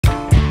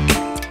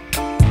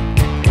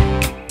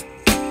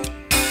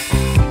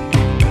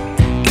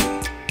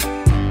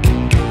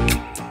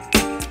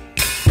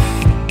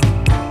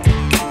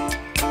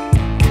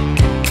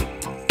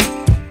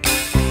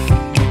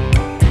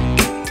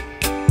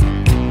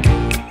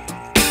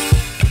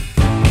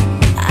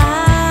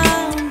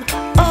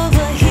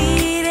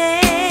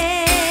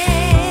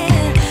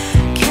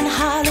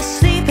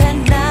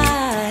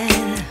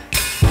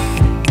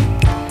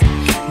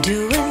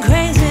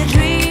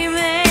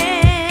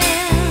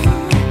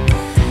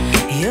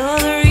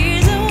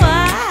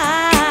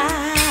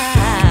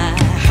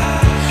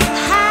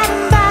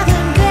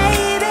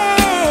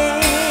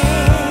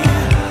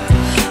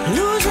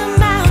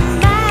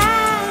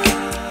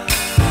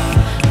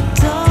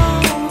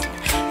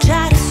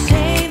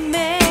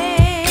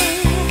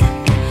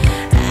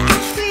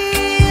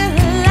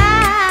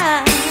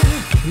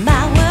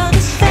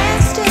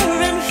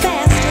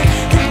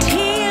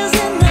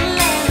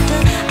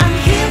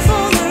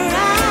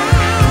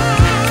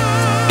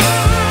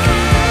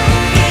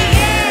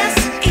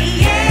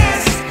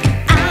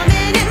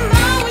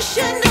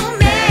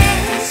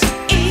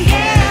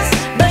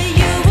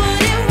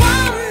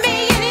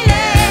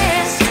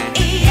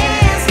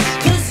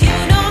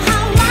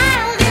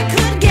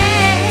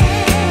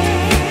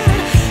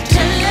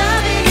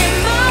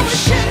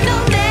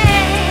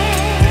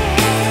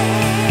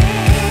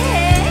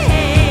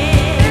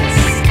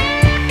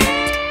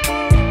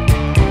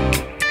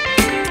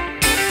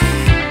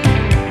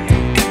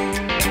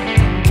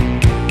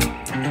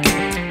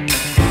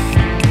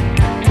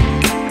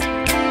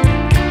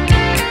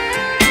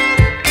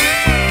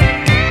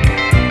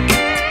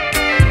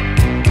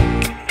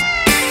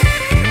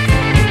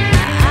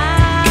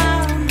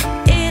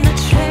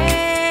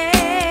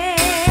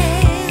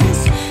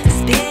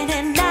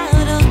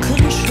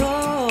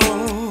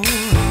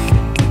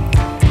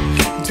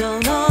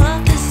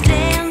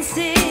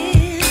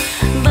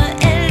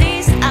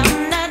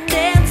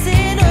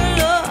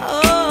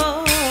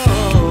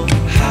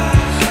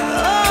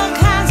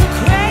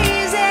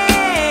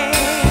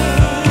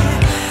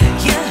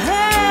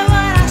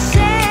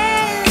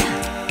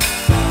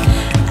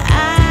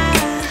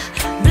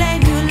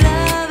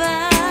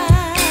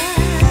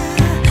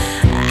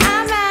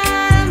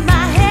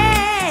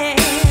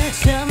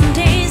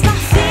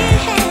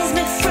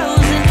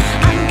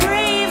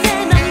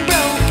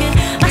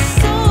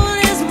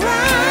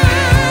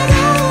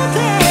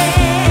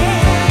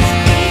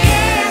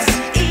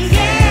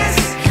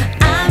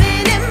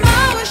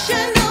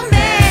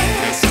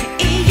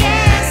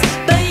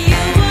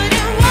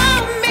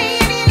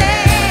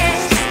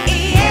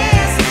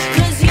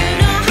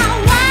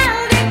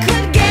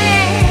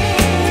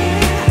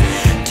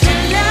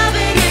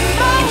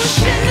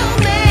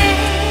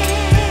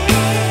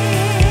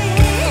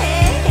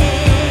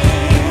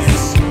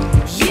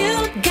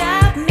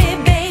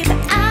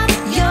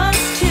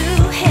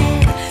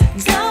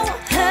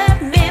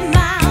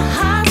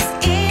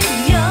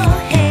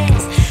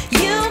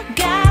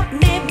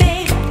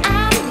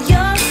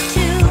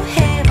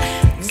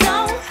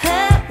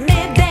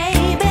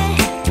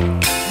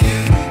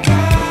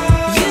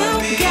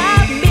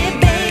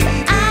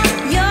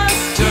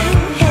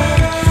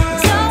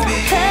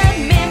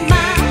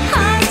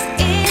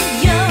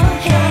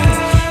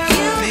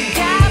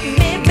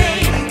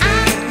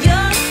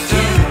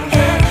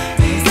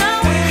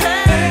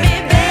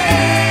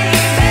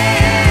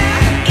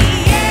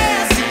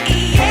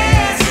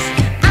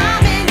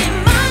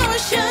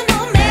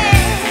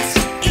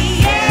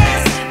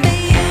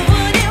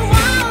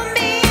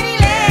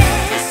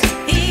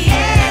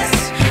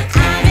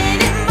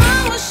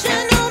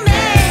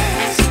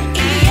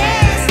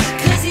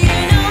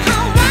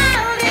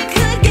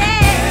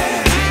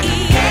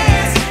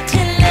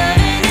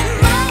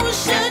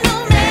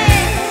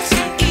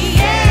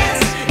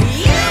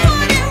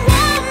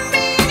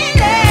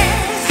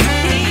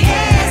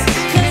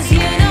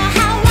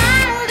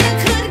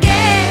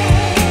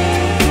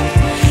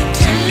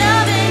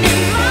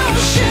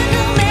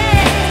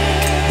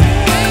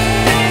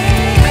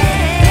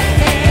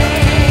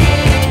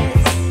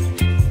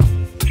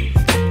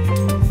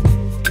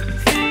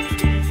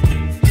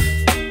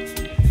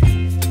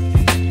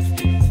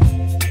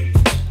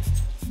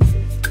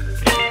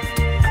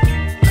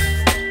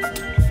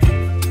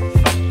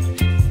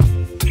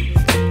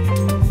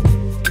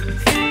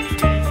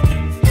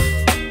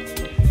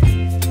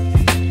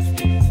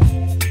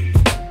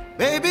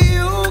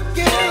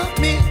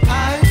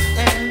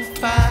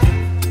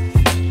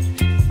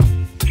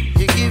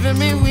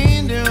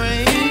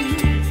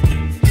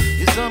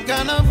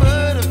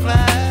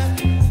butterfly.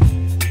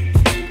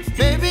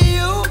 Baby,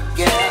 you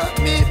give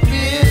me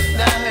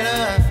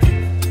midnight.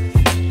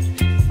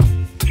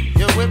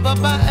 You whip up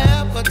my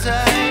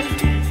appetite.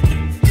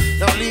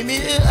 Don't leave me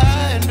here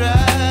high and dry.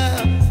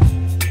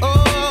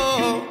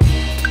 Oh,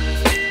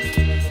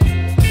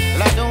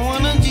 well, I don't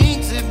wanna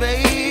jinx it,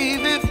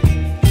 baby,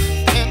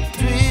 and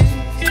twist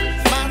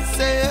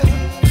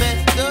myself at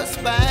the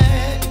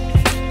spine.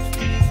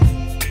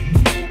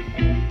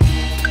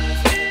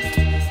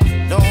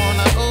 Don't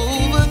wanna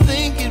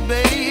overthink it,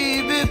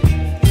 baby.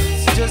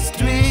 It's just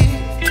twist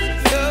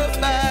your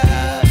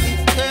body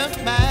and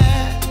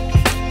mine.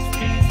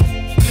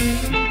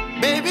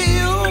 Baby,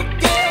 you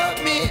give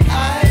me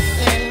ice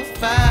and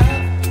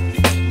fire.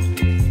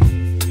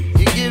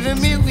 You're giving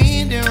me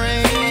wind and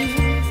rain.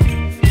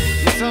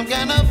 You're some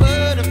kind of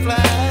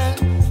butterfly.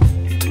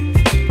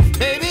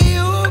 Baby,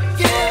 you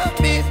give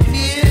me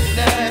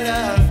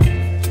midnight.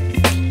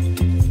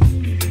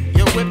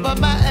 You whip up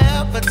my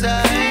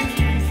appetite.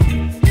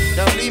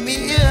 Don't leave me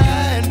here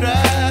high and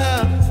dry.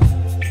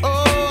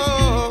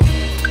 Oh,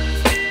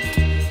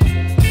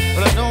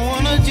 but I don't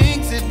wanna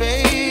jinx it,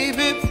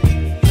 baby.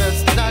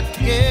 Let's not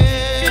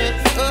get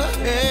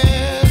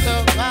ahead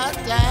of my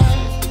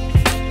time.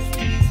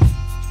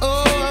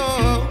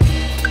 Oh,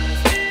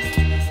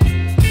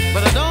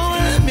 but I don't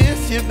wanna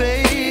miss you,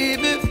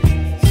 baby.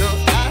 So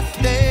I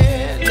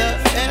stand up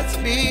and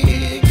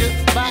speak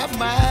my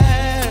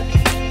mind.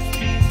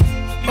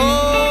 Oh.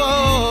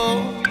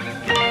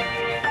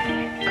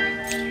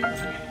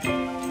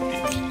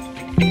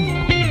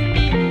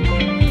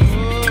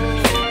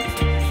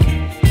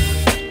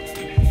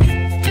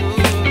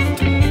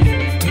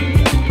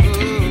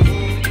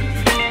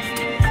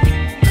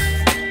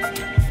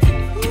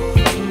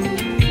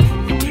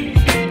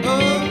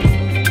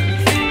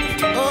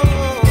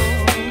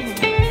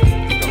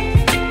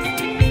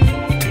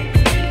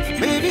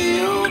 Baby,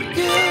 you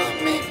give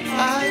me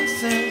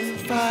ice and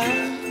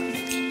fire.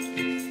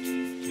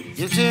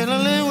 You're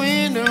chilling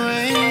wind and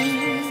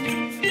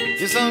rain.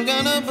 You're some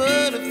kind of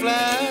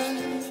butterfly.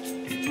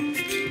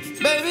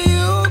 Baby,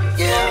 you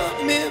give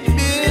me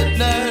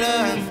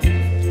midnight.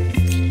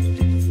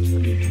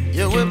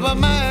 You whip up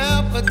my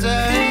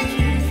appetite.